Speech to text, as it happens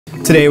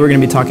Today we're going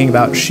to be talking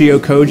about Shio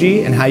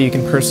Koji and how you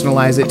can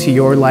personalize it to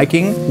your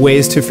liking,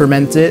 ways to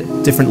ferment it,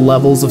 different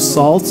levels of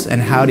salt, and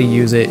how to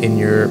use it in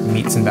your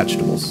meats and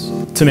vegetables.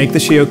 To make the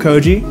Shio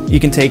Koji, you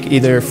can take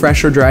either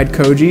fresh or dried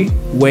koji,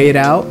 weigh it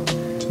out,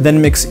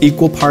 then mix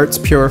equal parts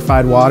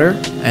purified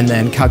water, and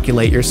then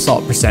calculate your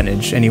salt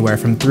percentage, anywhere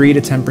from 3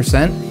 to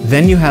 10%.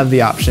 Then you have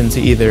the option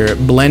to either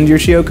blend your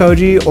Shio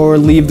Koji or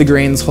leave the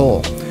grains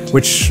whole,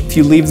 which if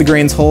you leave the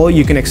grains whole,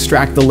 you can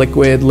extract the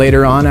liquid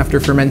later on after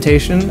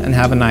fermentation and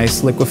have a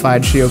nice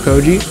liquefied Shio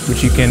Koji,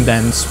 which you can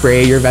then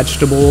spray your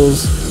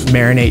vegetables,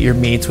 marinate your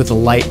meats with a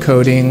light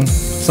coating,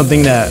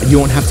 something that you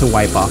won't have to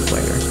wipe off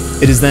later.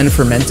 It is then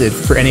fermented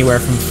for anywhere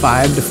from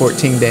 5 to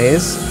 14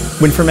 days.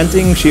 When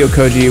fermenting Shio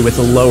Koji with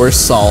a lower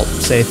salt,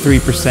 say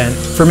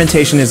 3%,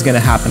 fermentation is going to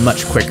happen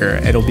much quicker.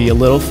 It'll be a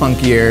little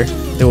funkier,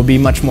 there will be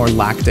much more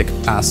lactic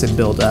acid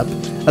buildup,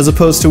 as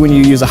opposed to when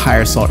you use a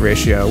higher salt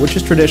ratio, which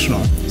is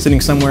traditional, sitting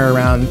somewhere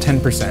around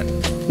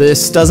 10%.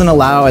 This doesn't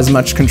allow as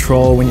much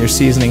control when you're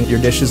seasoning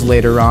your dishes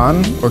later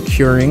on or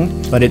curing,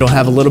 but it'll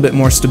have a little bit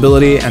more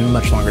stability and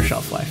much longer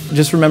shelf life.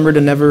 Just remember to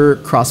never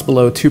cross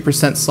below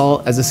 2%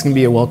 salt, as this can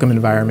be a welcome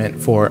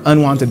environment for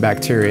unwanted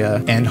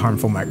bacteria and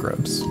harmful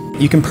microbes.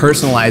 You can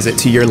personalize it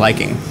to your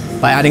liking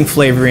by adding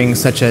flavorings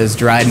such as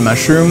dried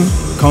mushroom,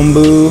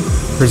 kombu,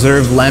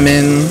 preserved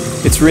lemon.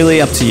 It's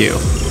really up to you.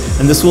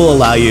 And this will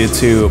allow you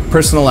to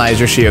personalize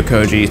your Shio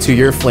Koji to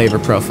your flavor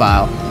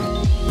profile.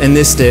 In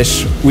this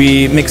dish,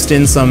 we mixed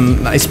in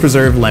some nice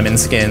preserved lemon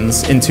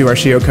skins into our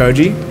Shio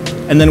Koji,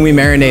 and then we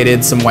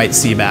marinated some white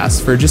sea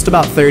bass for just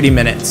about 30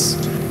 minutes.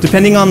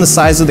 Depending on the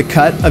size of the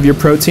cut of your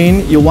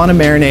protein, you'll want to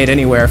marinate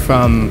anywhere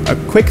from a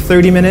quick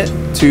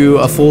 30-minute to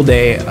a full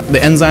day. The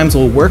enzymes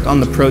will work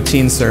on the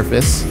protein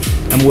surface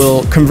and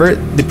will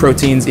convert the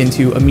proteins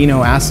into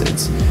amino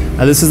acids.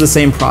 Now, this is the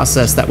same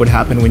process that would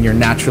happen when you're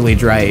naturally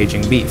dry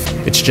aging beef.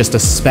 It's just a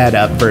sped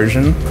up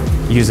version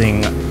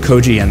using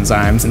koji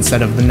enzymes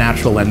instead of the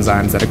natural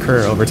enzymes that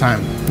occur over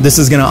time. This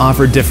is going to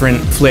offer different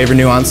flavor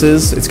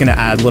nuances. It's going to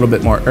add a little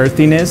bit more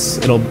earthiness.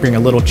 It'll bring a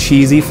little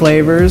cheesy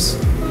flavors.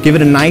 Give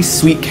it a nice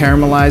sweet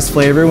caramelized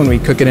flavor when we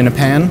cook it in a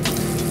pan.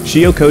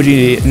 Shio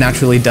Koji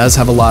naturally does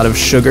have a lot of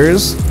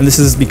sugars, and this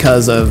is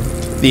because of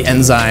the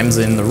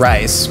enzymes in the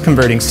rice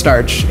converting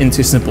starch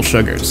into simple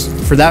sugars.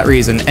 For that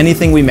reason,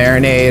 anything we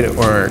marinate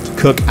or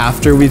cook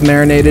after we've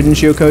marinated in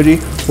Shio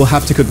Koji, we'll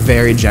have to cook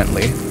very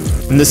gently.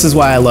 And this is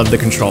why I love the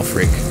Control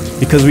Freak,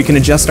 because we can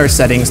adjust our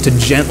settings to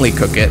gently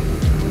cook it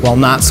while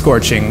not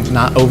scorching,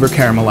 not over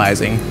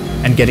caramelizing,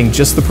 and getting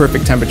just the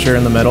perfect temperature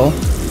in the middle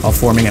while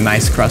forming a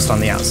nice crust on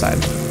the outside.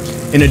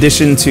 In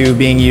addition to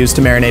being used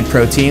to marinate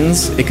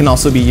proteins, it can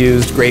also be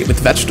used great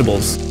with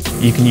vegetables.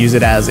 You can use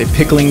it as a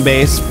pickling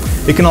base.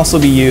 It can also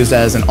be used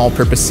as an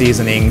all-purpose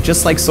seasoning,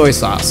 just like soy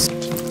sauce.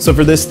 So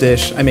for this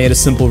dish, I made a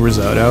simple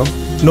risotto.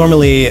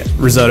 Normally,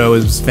 risotto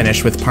is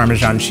finished with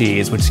Parmesan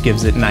cheese, which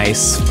gives it nice,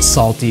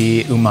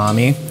 salty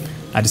umami.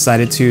 I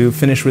decided to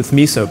finish with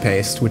miso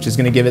paste, which is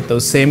going to give it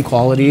those same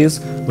qualities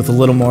with a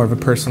little more of a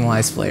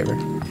personalized flavor.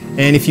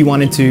 And if you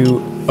wanted to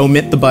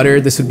omit the butter,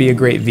 this would be a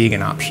great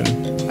vegan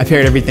option. I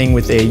paired everything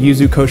with a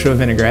yuzu kosho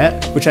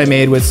vinaigrette, which I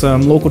made with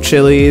some local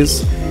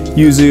chilies,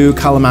 yuzu,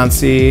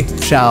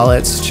 calamansi,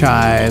 shallots,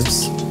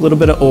 chives, a little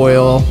bit of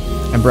oil,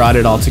 and brought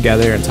it all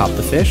together and topped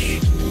the fish.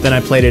 Then I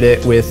plated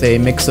it with a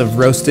mix of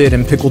roasted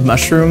and pickled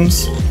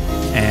mushrooms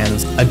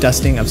and a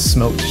dusting of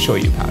smoked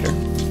shoyu powder.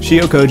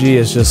 Shio Koji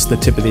is just the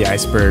tip of the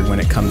iceberg when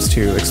it comes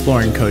to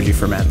exploring koji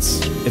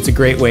ferments. It's a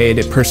great way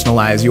to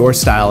personalize your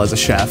style as a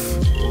chef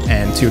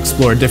and to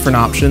explore different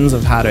options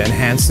of how to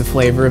enhance the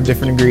flavor of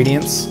different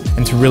ingredients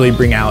and to really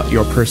bring out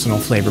your personal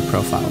flavor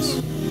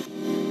profiles.